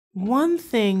One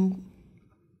thing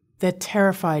that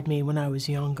terrified me when I was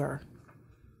younger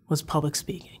was public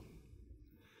speaking.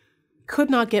 Could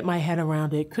not get my head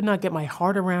around it, could not get my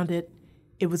heart around it.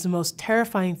 It was the most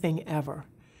terrifying thing ever.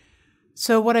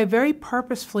 So what I very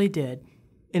purposefully did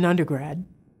in undergrad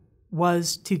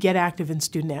was to get active in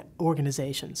student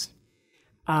organizations.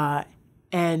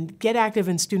 And get active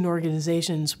in student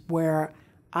organizations where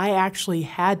I actually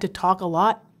had to talk a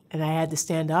lot and I had to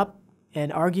stand up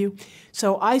and argue.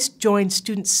 So I joined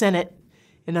Student Senate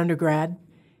in undergrad,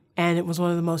 and it was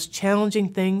one of the most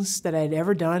challenging things that I had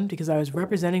ever done because I was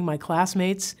representing my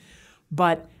classmates,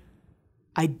 but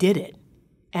I did it.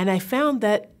 And I found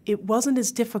that it wasn't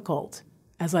as difficult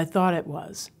as I thought it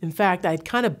was. In fact, I'd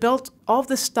kind of built all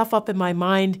this stuff up in my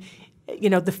mind. You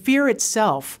know, the fear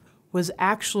itself was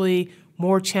actually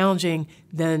more challenging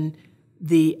than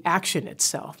the action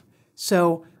itself.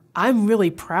 So I'm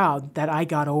really proud that I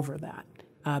got over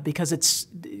that because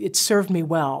it served me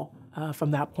well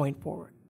from that point forward.